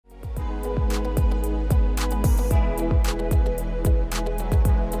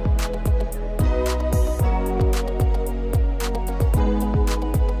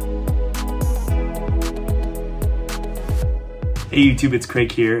Hey YouTube, it's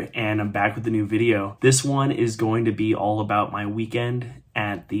Craig here, and I'm back with a new video. This one is going to be all about my weekend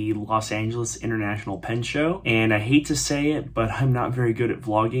at the Los Angeles International Pen Show. And I hate to say it, but I'm not very good at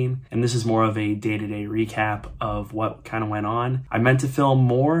vlogging, and this is more of a day-to-day recap of what kind of went on. I meant to film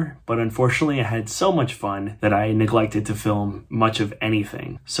more, but unfortunately I had so much fun that I neglected to film much of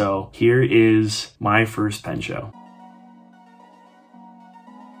anything. So here is my first pen show.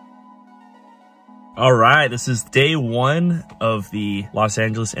 All right, this is day one of the Los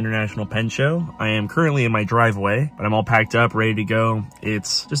Angeles International Pen Show. I am currently in my driveway, but I'm all packed up, ready to go.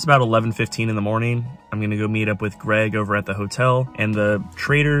 It's just about 11:15 in the morning. I'm gonna go meet up with Greg over at the hotel, and the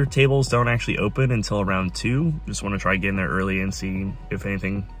trader tables don't actually open until around 2. Just wanna try getting there early and see if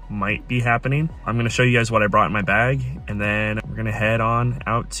anything might be happening. I'm gonna show you guys what I brought in my bag, and then we're gonna head on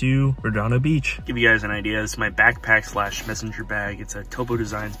out to Redondo Beach. Give you guys an idea, this is my backpack slash messenger bag. It's a Topo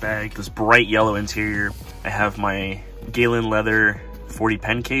Designs bag, this bright yellow interior. I have my Galen leather 40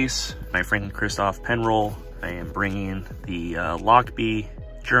 pen case, my Franklin Christoph pen roll. I am bringing the Lockbee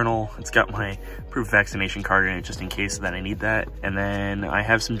journal. It's got my proof of vaccination card in it just in case that I need that. And then I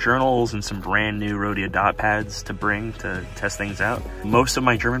have some journals and some brand new Rhodia dot pads to bring to test things out. Most of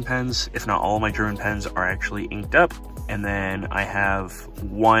my German pens, if not all of my German pens, are actually inked up. And then I have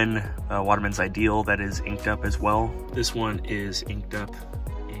one Waterman's Ideal that is inked up as well. This one is inked up,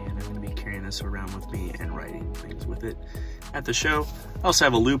 and I'm going to be carrying this around with me and writing things with it at the show. I also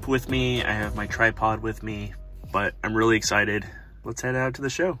have a loop with me. I have my tripod with me, but I'm really excited. Let's head out to the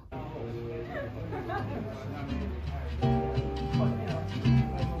show.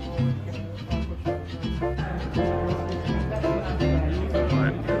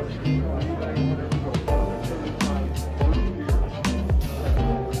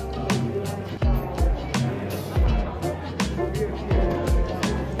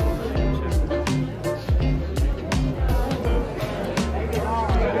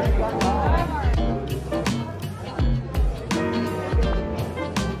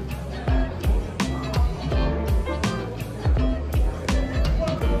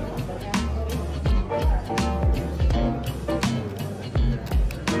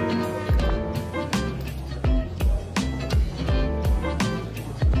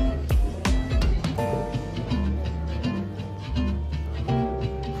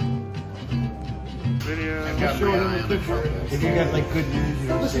 If you got like good news, you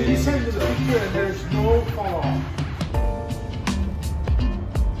don't say anything. Listen, you send the picture and there's no follow-up.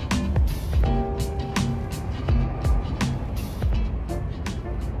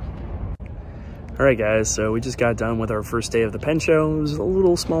 All right, guys, so we just got done with our first day of the pen show. It was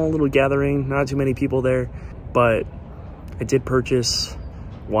a small little gathering, not too many people there, but I did purchase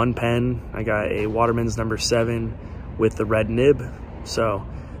one pen. I got a Waterman's number 7 with the red nib, so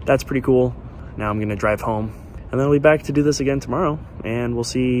that's pretty cool. Now I'm gonna drive home, and then I'll be back to do this again tomorrow, and we'll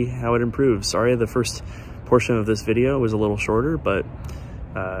see how it improves. Sorry, the first portion of this video was a little shorter, but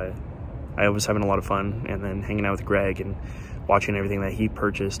I was having a lot of fun, and then hanging out with Greg and watching everything that he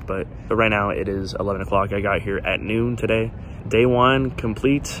purchased. But right now it is 11 o'clock. I got here at noon today. Day one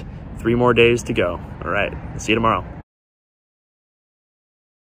complete, 3 more days to go. All right, see you tomorrow.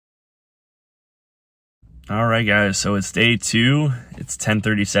 All right, guys, so it's day 2. It's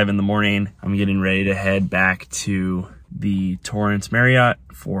 10:37 in the morning. I'm getting ready to head back to the Torrance Marriott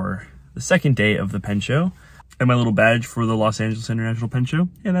for the second day of the pen show. And my little badge for the Los Angeles International Pen Show.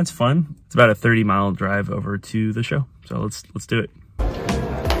 And that's fun. It's about a 30-mile drive over to the show. So let's do it.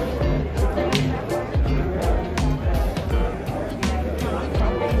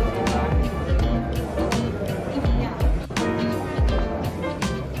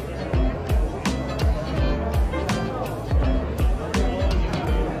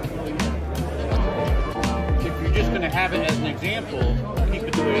 Have it as an example, keep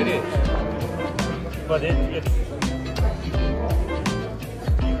it the way it is. But it's you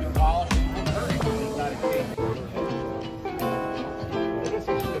can polish it, it's not a case. I guess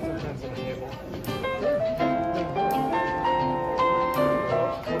you should put some pens on the table.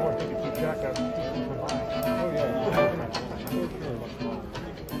 Or if you keep track of people provide. Oh yeah.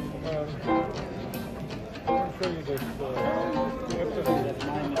 I'll show you this.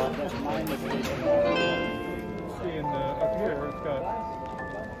 That's mine. And up here, it's got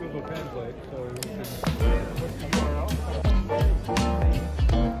Google Translate, so you can put somewhere else.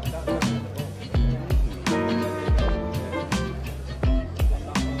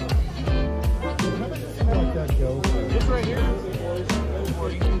 Like that goes. This right here.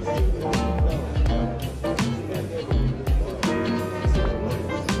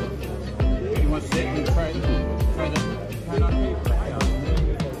 You want to sit and try the pen on paper? I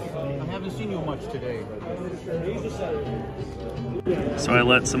haven't seen you much today. But So I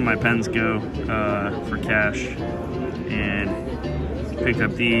let some of my pens go for cash and picked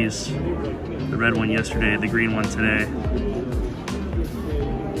up these. The red one yesterday, the green one today.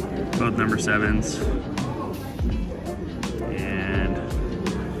 Both number 7s. And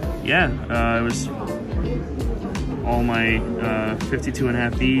yeah, it was all my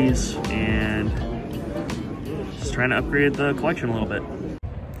 52.5 Bs and just trying to upgrade the collection a little bit.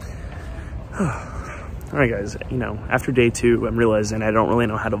 All right, guys, you know, after day 2, I'm realizing I don't really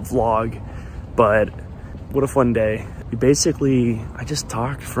know how to vlog, but what a fun day. I just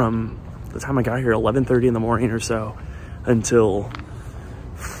talked from the time I got here, 11:30 in the morning or so, until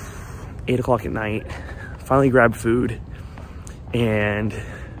 8 o'clock at night. Finally grabbed food, and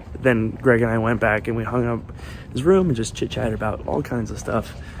then Greg and I went back and we hung up in his room and just chit-chatted about all kinds of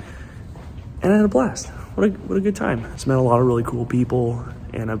stuff. And I had a blast. What a good time. I met a lot of really cool people,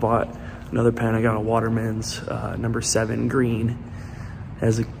 and I bought another pen. I got a Waterman's number 7 green. It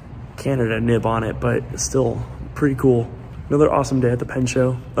has a Canada nib on it, but it's still pretty cool. Another awesome day at the pen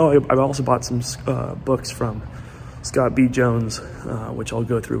show. Oh, I also bought some books from Scott B. Jones, which I'll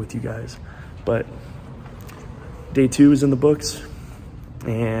go through with you guys. But day 2 is in the books,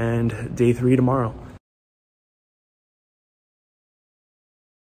 and day 3 tomorrow.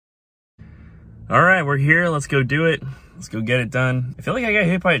 All right, we're here. Let's go do it. Let's go get it done. I feel like I got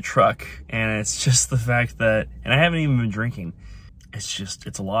hit by a truck, and it's just the fact that, and I haven't even been drinking.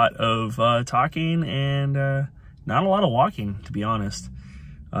 It's a lot of talking and not a lot of walking, to be honest.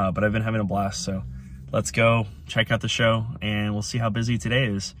 But I've been having a blast, so let's go check out the show, and we'll see how busy today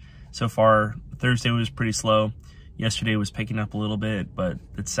is. So far, Thursday was pretty slow. Yesterday was picking up a little bit, but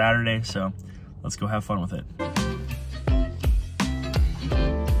it's Saturday, so let's go have fun with it.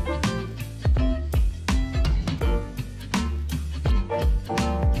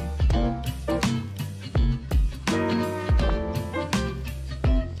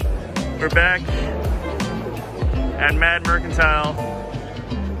 We're back at Mad Mercantile,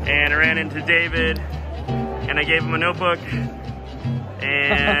 and I ran into David, and I gave him a notebook,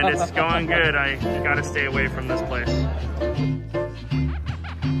 and it's going good. I gotta stay away from this place.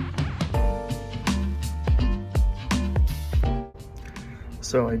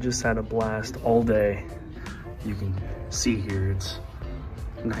 So I just had a blast all day. You can see here it's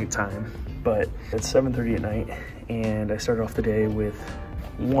nighttime, but it's 7:30 at night, and I started off the day with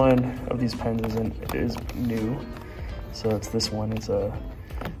one of these pens is new. So it's this one. It's a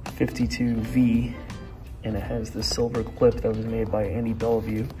 52V, and it has this silver clip that was made by Andy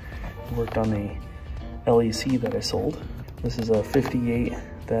Bellevue, who worked on the LEC that I sold. This is a 58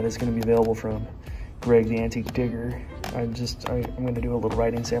 that is going to be available from Greg the Antique Digger. I'm going to do a little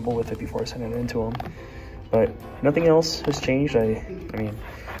writing sample with it before I send it into him. But nothing else has changed. I mean,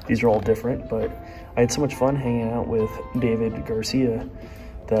 these are all different, but I had so much fun hanging out with David Garcia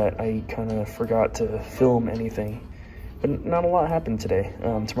that I kind of forgot to film anything. But not a lot happened today.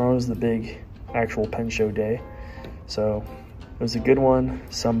 Tomorrow is the big actual pen show day, so it was a good one.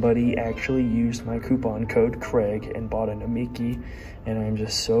 Somebody actually used my coupon code Craig and bought a Namiki, and I'm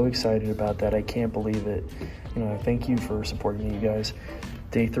just so excited about that. I can't believe it. You know, thank you for supporting me, you guys.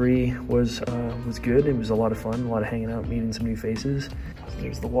 Day 3 was good. It was a lot of fun, a lot of hanging out, meeting some new faces.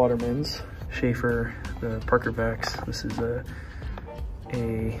 There's the Watermans, Schaefer, the Parker Vax. This is a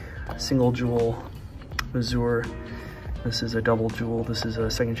single jewel Mazur. This is a double jewel. This is a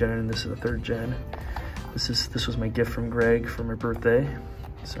 2nd gen, and this is a 3rd gen. This was my gift from Greg for my birthday.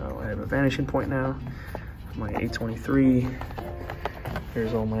 So I have a vanishing point now. My 823.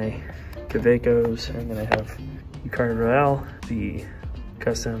 Here's all my Cavecos, and then I have Ucard Royale, the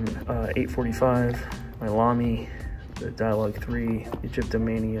custom 845, my Lamy, the Dialogue 3,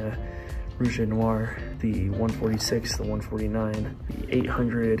 Egyptomania, Rouge et Noir, the 146, the 149, the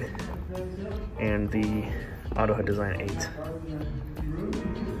 800, and the AutoHut Design 8.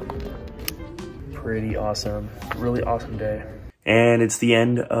 Pretty awesome. Really awesome day. And it's the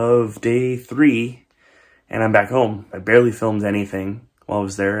end of day 3, and I'm back home. I barely filmed anything while I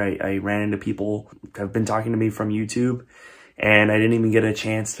was there. I ran into people who have been talking to me from YouTube, and I didn't even get a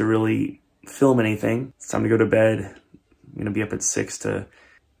chance to really film anything. It's time to go to bed. I'm gonna be up at 6 to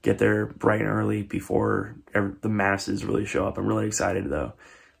get there bright and early before the masses really show up. I'm really excited though.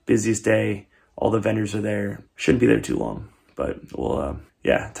 Busiest day, all the vendors are there. Shouldn't be there too long, but we'll,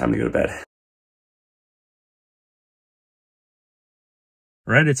 yeah, time to go to bed.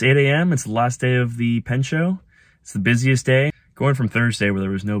 All right, it's 8 a.m. It's the last day of the pen show. It's the busiest day. Going from Thursday where there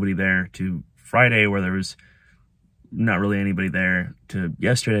was nobody there to Friday where there was not really anybody there to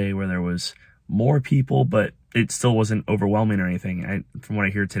yesterday where there was more people, but it still wasn't overwhelming or anything. From what I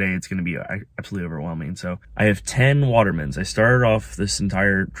hear today, it's going to be absolutely overwhelming. So I have 10 Watermans. I started off this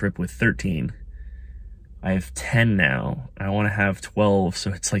entire trip with 13. I have 10 now. I want to have 12,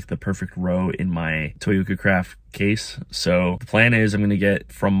 so it's like the perfect row in my Toyooka Craft case. So the plan is I'm going to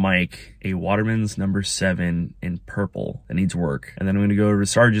get from Myk a Waterman's number 7 in purple that needs work. And then I'm going to go to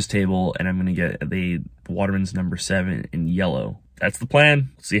Sarge's table and I'm going to get the Waterman's number 7 in yellow. That's the plan.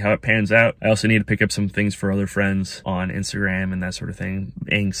 See how it pans out. I also need to pick up some things for other friends on Instagram and that sort of thing.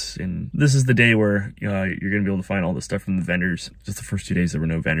 Inks. And this is the day where you're going to be able to find all the stuff from the vendors. Just the first 2 days there were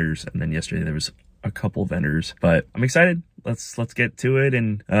no vendors. And then yesterday there was a couple vendors, but I'm excited. Let's get to it.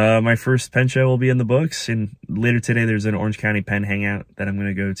 And my first pen show will be in the books, and later today there's an Orange County pen hangout that I'm going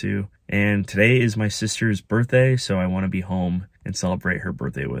to go to. And today is my sister's birthday, so I want to be home and celebrate her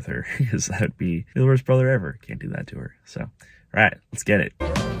birthday with her, because that would be the worst brother ever. Can't do that to her. So all right, let's get it.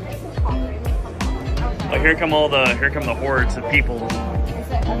 Oh, here come the hordes of people.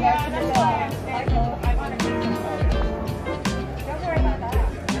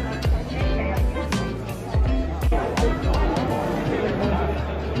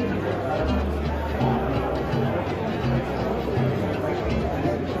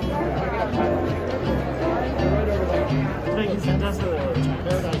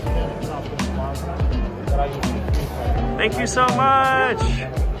 Thank you so much.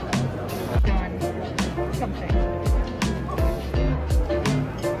 Something.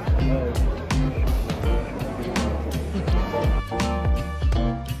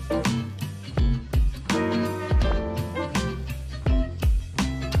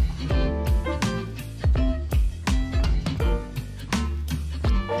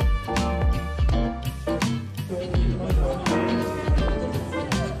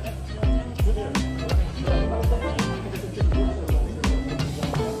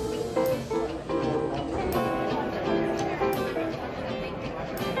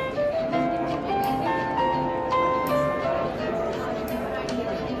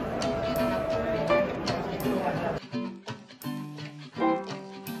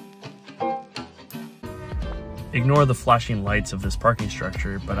 Ignore the flashing lights of this parking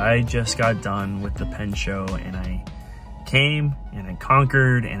structure, but I just got done with the pen show and I came and I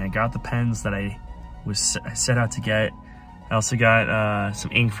conquered and I got the pens that I set out to get. I also got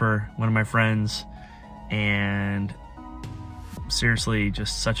some ink for one of my friends, and seriously,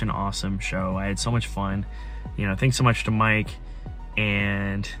 just such an awesome show. I had so much fun. You know, thanks so much to Myk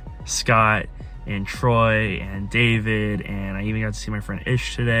and Scott and Troy and David, and I even got to see my friend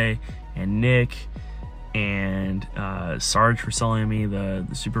Ish today, and Nick, and Sarge for selling me the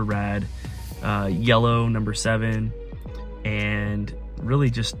super rad yellow number 7, and really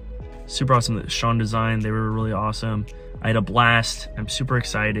just super awesome that Sean designed. They were really awesome. I had a blast. I'm super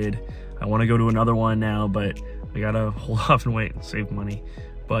excited. I want to go to another one now, but I gotta hold off and wait and save money.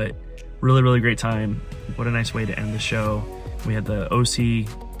 But really great time. What a nice way to end the show. We had the OC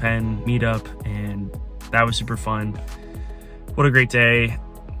pen meetup, and that was super fun. What a great day.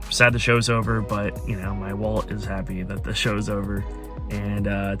 Sad the show's over, but you know, my wallet is happy that the show's over. And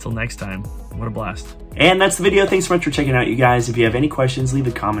until next time, what a blast. And that's the video. Thanks so much for checking out, you guys. If you have any questions, leave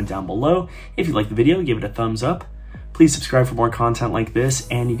a comment down below. If you like the video, give it a thumbs up. Please subscribe for more content like this.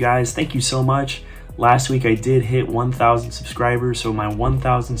 And you guys, thank you so much. Last week I did hit 1,000 subscribers, so my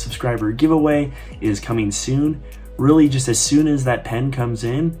 1,000 subscriber giveaway is coming soon. Really, just as soon as that pen comes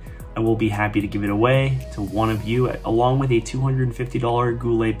in, I will be happy to give it away to one of you, along with a $250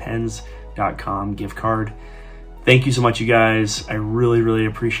 gouletpens.com gift card. Thank you so much, you guys. I really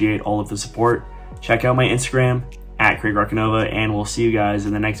appreciate all of the support. Check out my Instagram, @Greg Roccanova, and we'll see you guys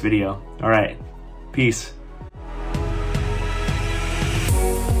in the next video. All right, peace.